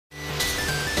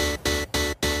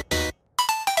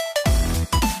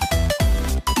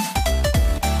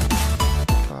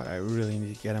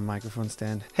get a microphone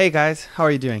stand. Hey guys, how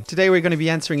are you doing? Today we're going to be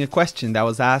answering a question that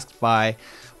was asked by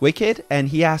Wicked, and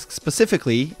he asked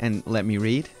specifically, and let me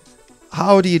read,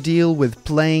 how do you deal with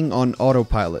playing on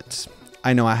autopilot?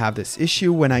 I know I have this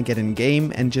issue when I get in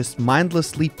game and just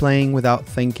mindlessly playing without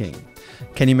thinking.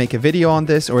 Can you make a video on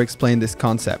this or explain this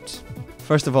concept?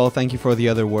 First of all, thank you for the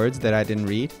other words that I didn't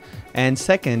read. And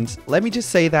second, let me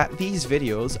just say that these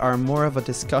videos are more of a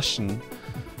discussion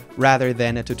rather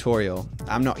than a tutorial.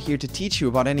 I'm not here to teach you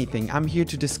about anything, I'm here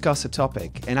to discuss a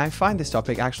topic. And I find this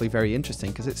topic actually very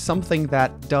interesting because it's something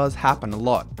that does happen a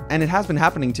lot. And it has been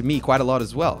happening to me quite a lot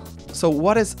as well. So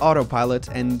what is autopilot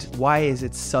and why is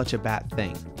it such a bad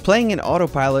thing? Playing in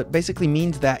autopilot basically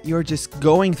means that you're just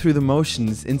going through the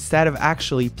motions instead of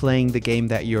actually playing the game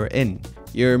that you're in.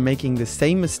 You're making the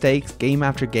same mistakes game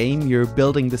after game, you're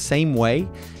building the same way,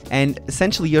 and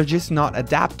essentially you're just not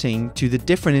adapting to the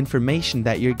different information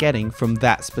that you're getting from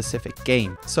that specific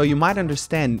game. So you might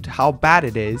understand how bad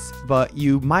it is, but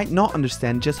you might not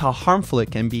understand just how harmful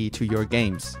it can be to your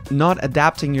games. Not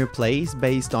adapting your plays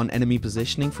based on enemy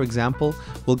positioning, for example,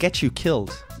 will get you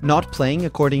killed. Not playing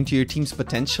according to your team's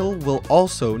potential will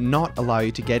also not allow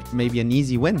you to get maybe an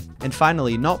easy win. And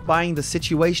finally, not buying the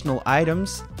situational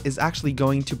items is actually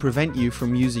going to prevent you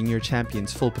from using your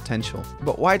champion's full potential.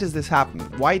 But why does this happen?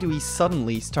 Why do we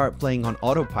suddenly start playing on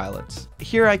autopilot?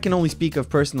 Here I can only speak of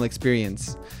personal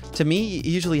experience. To me, it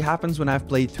usually happens when I've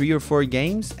played 3 or 4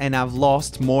 games and I've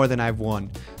lost more than I've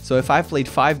won. So if I've played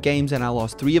 5 games and I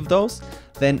lost 3 of those,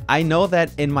 then I know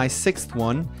that in my 6th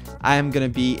one, I am going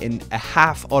to be in a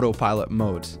half autopilot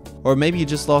mode. Or maybe you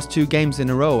just lost 2 games in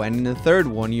a row and in the 3rd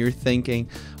one you're thinking,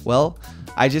 well,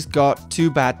 I just got 2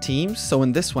 bad teams, so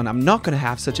in this one I'm not going to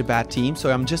have such a bad team,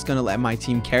 so I'm just going to let my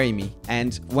team carry me.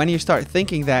 And when you start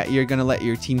thinking that you're going to let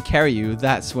your team carry you,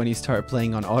 that's when you start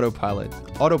playing on autopilot.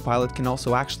 Autopilot can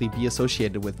also actually be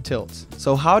associated with tilt.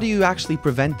 So how do you actually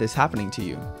prevent this happening to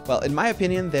you? Well, in my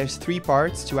opinion, there's 3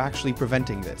 parts to actually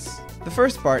preventing this. The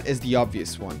first part is the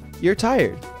obvious one. You're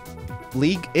tired.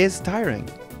 League is tiring,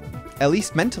 at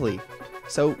least mentally.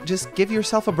 So just give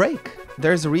yourself a break.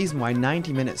 There's a reason why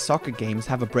 90-minute soccer games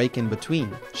have a break in between.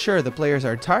 Sure, the players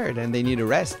are tired and they need a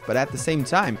rest, but at the same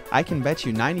time, I can bet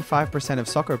you 95% of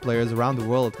soccer players around the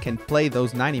world can play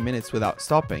those 90 minutes without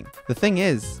stopping. The thing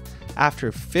is,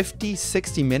 after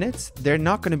 50-60 minutes, they're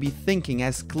not going to be thinking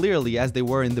as clearly as they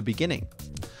were in the beginning.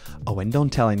 Oh, and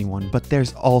don't tell anyone, but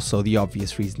there's also the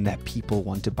obvious reason that people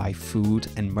want to buy food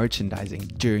and merchandising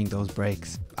during those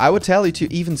breaks. I would tell you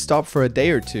to even stop for a day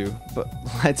or 2, but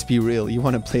let's be real, you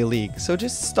want to play League, so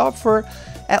just stop for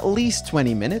at least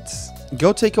 20 minutes.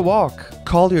 Go take a walk,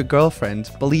 call your girlfriend,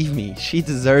 believe me, she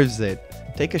deserves it.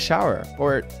 Take a shower,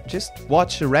 or just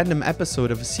watch a random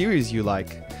episode of a series you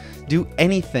like. Do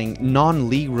anything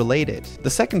non-league related. The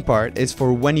second part is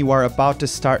for when you are about to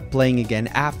start playing again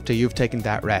after you've taken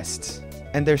that rest.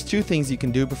 And there's 2 things you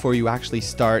can do before you actually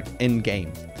start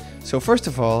in-game. So first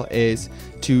of all is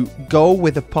to go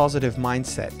with a positive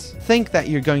mindset. Think that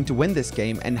you're going to win this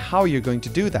game and how you're going to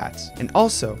do that. And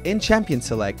also, in Champion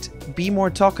Select, be more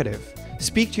talkative.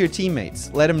 Speak to your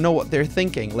teammates, let them know what they're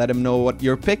thinking, let them know what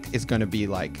your pick is going to be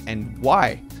like and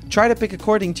why. Try to pick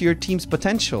according to your team's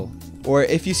potential. Or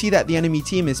if you see that the enemy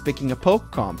team is picking a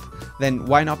poke comp, then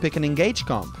why not pick an engage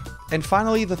comp? And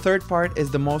finally, the third part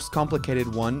is the most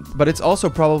complicated one, but it's also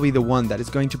probably the one that is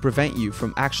going to prevent you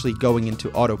from actually going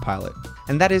into autopilot.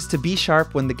 And that is to be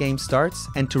sharp when the game starts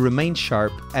and to remain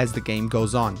sharp as the game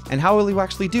goes on. And how will you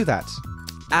actually do that?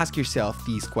 Ask yourself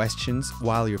these questions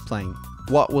while you're playing.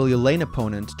 What will your lane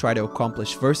opponent try to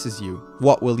accomplish versus you?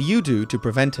 What will you do to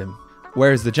prevent him?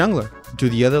 Where is the jungler? Do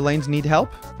the other lanes need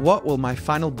help? What will my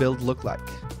final build look like?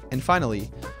 And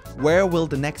finally, where will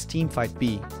the next team fight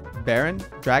be? Baron?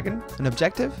 Dragon? An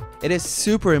objective? It is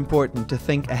super important to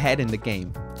think ahead in the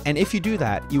game. And if you do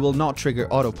that, you will not trigger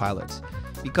autopilot.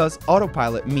 Because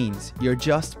autopilot means you're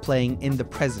just playing in the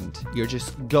present. You're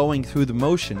just going through the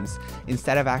motions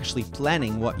instead of actually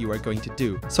planning what you are going to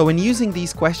do. So when using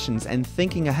these questions and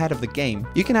thinking ahead of the game,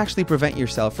 you can actually prevent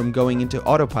yourself from going into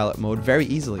autopilot mode very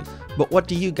easily. But what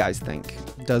do you guys think?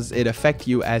 Does it affect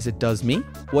you as it does me?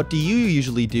 What do you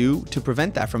usually do to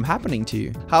prevent that from happening to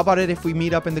you? How about it if we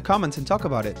meet up in the comments and talk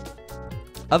about it?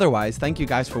 Otherwise, thank you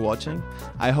guys for watching.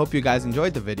 I hope you guys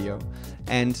enjoyed the video.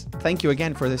 And thank you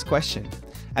again for this question.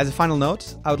 As a final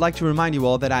note, I would like to remind you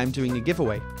all that I'm doing a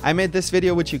giveaway. I made this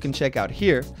video, which you can check out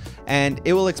here, and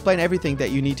it will explain everything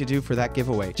that you need to do for that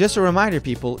giveaway. Just a reminder,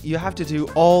 people, you have to do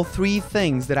all 3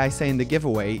 things that I say in the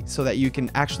giveaway so that you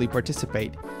can actually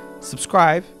participate.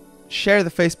 Subscribe, share the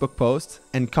Facebook post,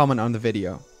 and comment on the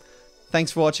video.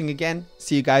 Thanks for watching again.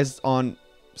 See you guys on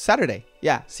Saturday.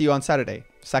 Yeah, see you on Saturday.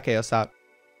 Sakeios out.